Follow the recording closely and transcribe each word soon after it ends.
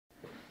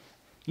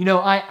You know,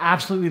 I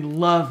absolutely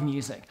love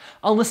music.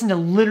 I'll listen to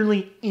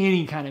literally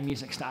any kind of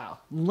music style.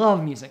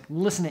 Love music.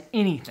 Listen to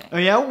anything. Oh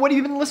yeah? What have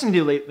you been listening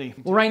to lately?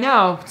 Well, right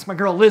now, it's my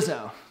girl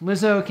Lizzo.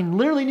 Lizzo can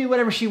literally do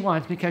whatever she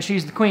wants because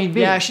she's the queen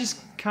bee. Yeah,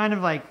 she's kind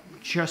of like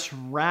just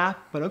rap,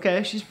 but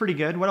okay, she's pretty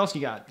good. What else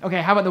you got?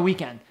 Okay, how about The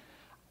Weeknd?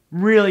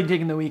 Really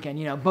digging The Weeknd,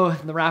 you know,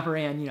 both the rapper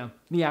and, you know,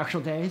 the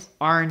actual days.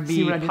 R&B,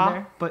 See what I did pop,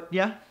 there? but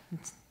yeah,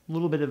 it's a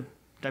little bit of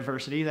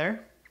diversity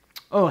there.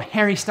 Oh,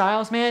 Harry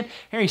Styles, man.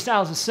 Harry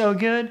Styles is so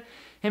good.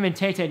 Him and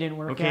Tay Tay didn't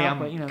work out,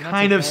 but you know, that's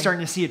kind of okay.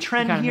 starting to see a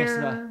trend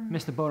here.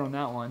 Missed the boat on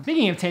that one.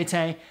 Speaking of Tay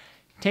Tay,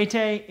 Tay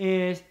Tay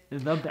is the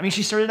best. I mean,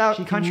 she started out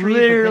she country, can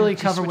literally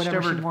but then cover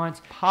whatever she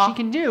wants. Pop. She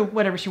can do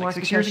whatever she wants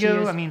Like 6 because years ago,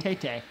 she is I mean, Tay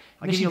Tay.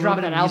 I'll Then give she you a dropped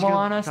little that bit of album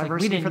on us. Like, we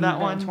diversity didn't for need that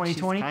that one. in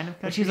 2020. She's kind of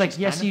But country, she's like, she's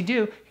yes, kind you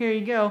of- do. Here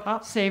you go.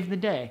 Save the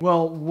day.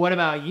 Well, what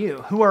about you?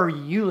 Who are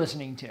you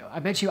listening to? I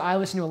bet you I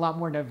listen to a lot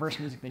more diverse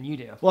music than you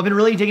do. Well, I've been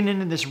really digging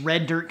into this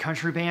red dirt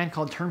country band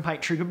called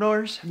Turnpike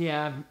Troubadours.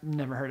 Yeah, I've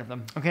never heard of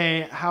them.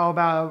 Okay, how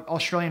about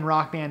Australian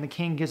rock band The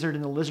King Gizzard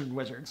and the Lizard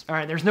Wizards? All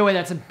right, there's no way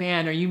that's a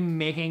band. Are you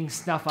making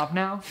stuff up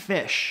now?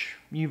 Fish.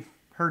 You've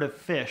heard of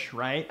Fish,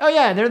 right? Oh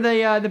yeah, they're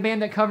the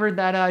band that covered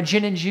that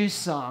Gin and Juice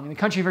song, the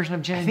country version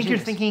of Gin and I think Juice.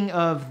 you're thinking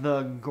of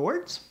the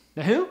Gourds?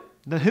 The Who?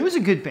 The Who's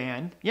a good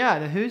band. Yeah,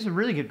 The Who's a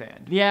really good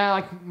band. Yeah,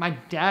 like my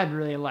dad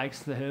really likes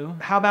The Who.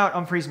 How about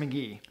Humphreys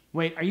McGee?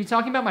 Wait, are you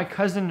talking about my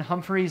cousin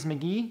Humphreys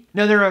McGee?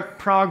 No, they're a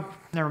Prague.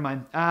 Never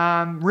mind.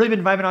 Really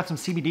been vibing on some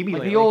CBDB Like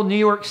lately. the old New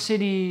York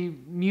City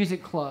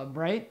music club,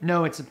 right?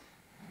 No, it's a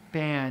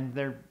band.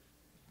 They're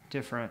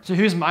different. So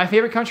who's my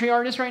favorite country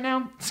artist right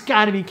now? It's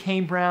got to be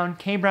Kane Brown.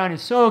 Kane Brown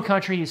is so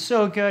country. He's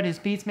so good. His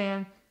beats,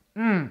 man.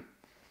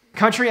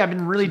 Country, I've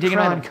been really digging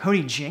on incredible.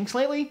 Cody Jinks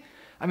lately.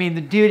 I mean,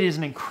 the dude is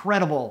an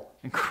incredible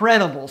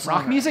songwriter.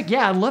 Rock music?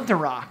 Yeah, I love to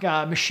rock.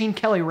 Machine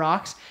Kelly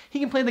rocks. He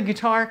can play the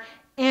guitar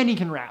and he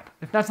can rap.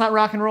 If that's not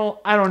rock and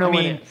roll, I don't know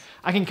what it is.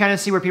 I can kind of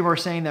see where people are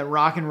saying that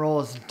rock and roll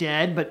is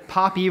dead, but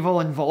Pop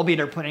Evil and Volbeat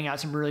are putting out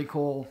some really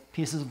cool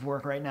pieces of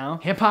work right now.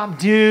 Hip hop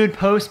dude,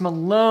 Post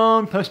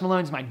Malone. Post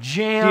Malone's my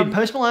jam. Dude,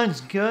 Post Malone's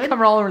good.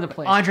 Cover all over the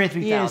place. Andre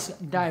He is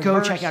 3000. diverse.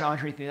 Go check out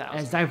Andre 3000.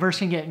 As diverse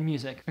can get in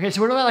music. Okay,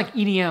 so what about like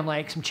EDM,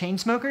 like some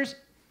Chainsmokers?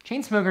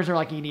 Chainsmokers are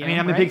like EDM. I mean,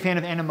 I'm right? a big fan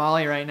of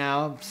Animali right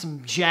now. Some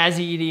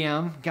jazzy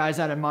EDM. Guys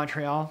out of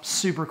Montreal.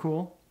 Super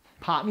cool.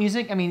 Pop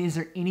music. I mean, is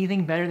there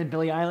anything better than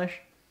Billie Eilish?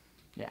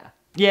 Yeah.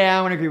 Yeah,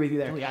 I want to agree with you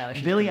there. Billie Eilish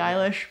is Billie pretty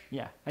good. Eilish.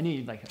 Yeah, I knew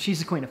you'd like her. She's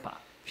the queen of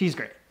pop. She's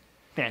great.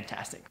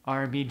 Fantastic.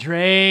 R&B I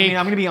Drake. mean,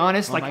 I'm going to be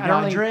honest. Oh like, my I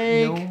God, don't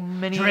Drake. know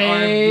many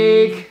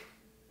Drake. R&B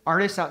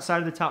artists outside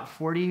of the top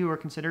 40 who are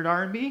considered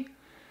R&B.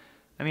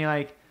 I mean,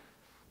 like,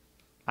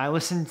 I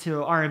listened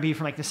to R&B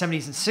from like the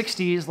 70s and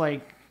 60s,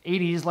 like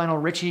 80s, Lionel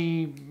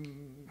Richie,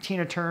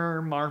 Tina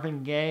Turner,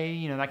 Marvin Gaye,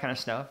 you know, that kind of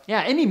stuff.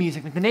 Yeah, indie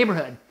music, like The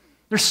Neighborhood.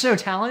 They're so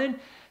talented.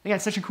 They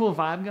got such a cool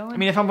vibe going. I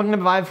mean, if I'm going to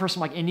vibe for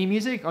some like indie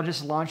music, I'll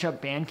just launch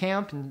up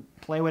Bandcamp and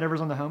play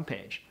whatever's on the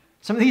homepage.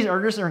 Some of these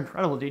artists are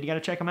incredible, dude. You got to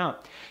check them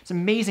out. It's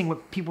amazing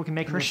what people can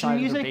make in Christian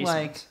music,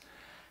 like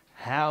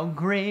How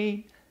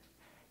great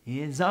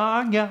is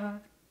our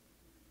God?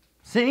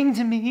 Sing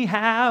to me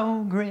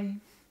how great.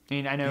 I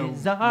mean, I know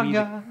Is our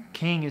Music God.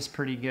 King is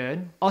pretty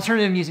good.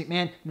 alternative music,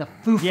 man. The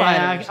Foo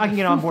Yeah, Fighters. I can The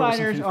get on Foo board with some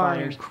Fighters Foo are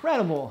Fighters.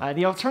 incredible.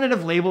 The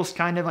alternative label's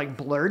kind of like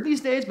blurred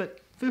these days, but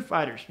Foo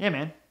Fighters, yeah,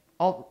 man.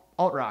 Alt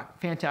rock,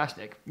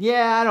 fantastic.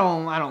 Yeah, I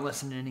don't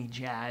listen to any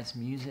jazz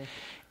music.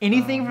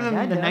 Anything my from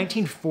dad the does. I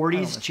don't 1940s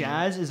listen to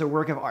jazz is a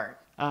work of art.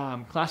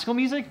 Classical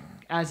music,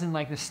 as in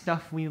like the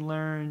stuff we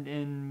learned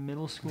in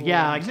middle school.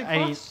 Yeah, like music I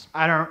class?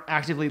 don't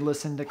actively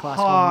listen to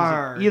classical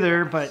Hard music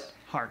either, pass. but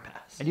Hard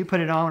pass. I do put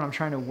it on when I'm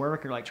trying to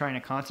work or like trying to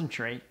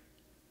concentrate.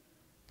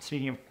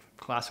 Speaking of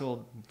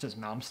classical, does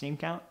Malmsteen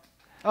count?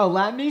 Oh,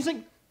 Latin music?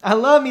 I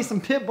love me some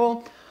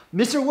Pitbull.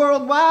 Mr.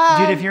 Worldwide.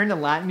 Dude, if you're into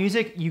Latin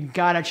music, you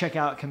gotta check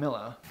out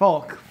Camilo.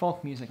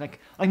 folk music, like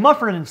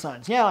Mumford and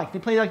Sons. Yeah, like they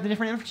play like the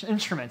different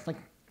instruments. Like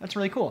that's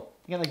really cool.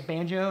 You got like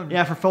banjo. And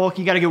Yeah, for folk,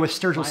 you gotta go with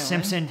Sturgill Violin.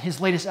 Simpson. His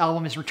latest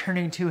album is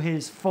returning to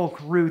his folk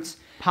roots.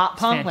 pop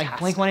It's punk, like fantastic.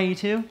 Blink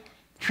 182.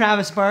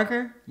 Travis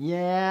Barker.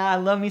 Yeah, I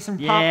love me some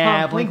pop Yeah,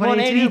 punk. Blink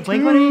 182.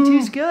 Blink 182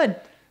 is good.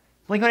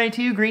 Blink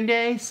 182, Green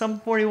Day, Sum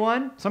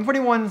 41. Sum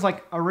 41 is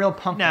like A real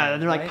punk. no,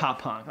 band, they're like right? pop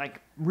punk.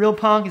 Like real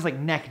punk is like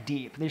neck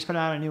deep. They just put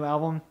out a new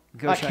album.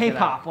 Go check it out.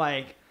 K-pop,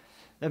 like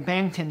the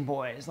Bangtan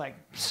Boys, like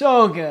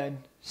so good,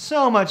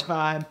 so much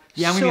vibe.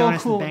 Yeah, I'm gonna so be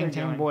honest. cool The what they're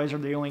Bangtan doing. Boys are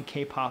the only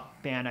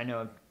K-pop band I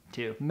know of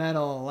too.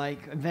 Metal,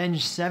 like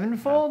Avenged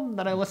Sevenfold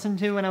that I listened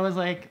to when I was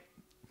like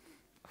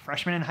A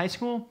freshman in high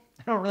school.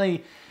 I don't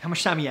really How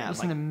much time you have?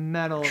 listen Like, to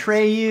metal.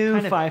 Treyu,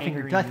 kind of Five Finger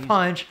angry Death music.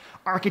 Punch,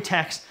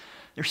 Architects.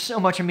 There's so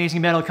much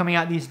amazing metal coming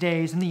out these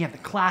days. And then you have the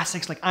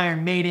classics like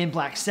Iron Maiden,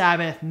 Black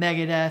Sabbath,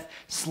 Megadeth,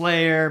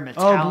 Slayer,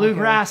 Metallica. Oh,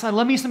 bluegrass. I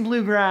love me some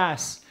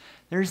bluegrass.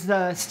 There's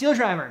the Steel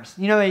Drivers.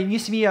 You know, it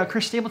used to be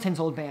Chris Stapleton's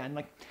old band.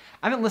 Like,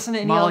 I haven't listened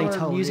to any Molly other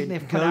Tuttle, music dude.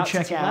 they've put Go out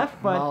check since he out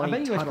left, but Molly I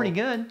bet you it's pretty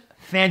Tuttle. good.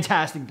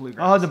 Fantastic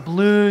bluegrass. Oh, the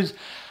blues.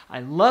 I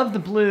love the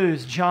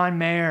blues. John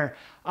Mayer.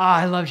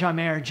 I love John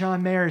Mayer.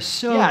 John Mayer is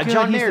so Yeah, good.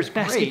 John He's Mayer's the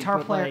best great, guitar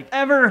but, player like,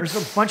 ever. There's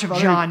a bunch of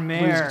other John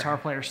blues Mayer. guitar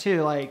players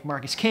too, like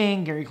Marcus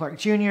King, Gary Clark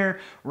Jr.,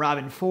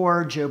 Robin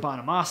Ford, Joe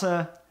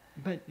Bonamassa.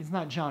 But it's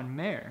not John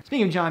Mayer.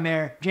 Speaking of John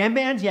Mayer, jam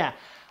bands, yeah.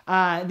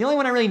 The only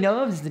one I really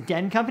know of is the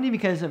Den Company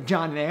because of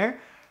John Mayer.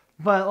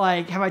 But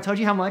like, have I told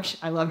you how much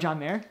I love John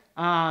Mayer?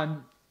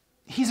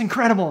 He's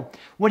incredible.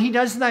 What he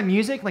does to that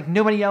music, like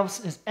nobody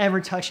else has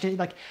ever touched it.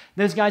 Like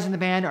those guys in the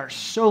band are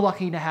so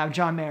lucky to have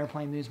John Mayer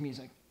playing this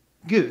music.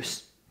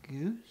 Goose.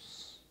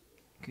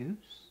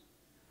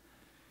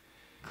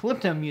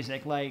 Calypso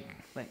music, like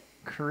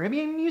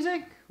Caribbean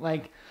music,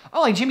 like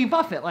Jimmy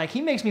Buffett. Like he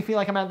makes me feel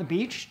like I'm at the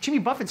beach. Jimmy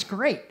Buffett's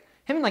great.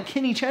 Him and like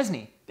Kenny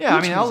Chesney. Yeah,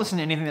 Beach I'll music. listen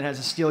to anything that has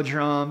a steel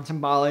drum,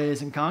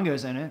 timbales, and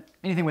congos in it.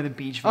 Anything with a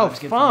beach Oh, vibe's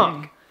good funk.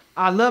 for me.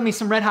 I love me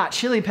some Red Hot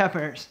Chili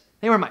Peppers.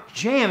 They were my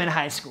jam in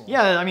high school.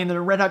 Yeah,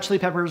 the Red Hot Chili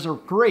Peppers are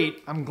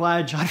great. I'm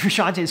glad John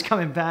Frusciante is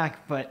coming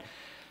back, but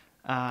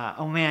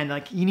Oh man,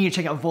 like you need to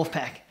check out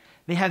Wolfpack.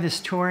 They have this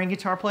touring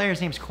guitar player.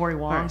 His name's Corey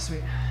Wong. Alright,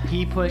 sweet.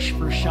 He pushed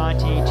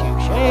Frusciante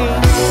to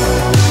shame.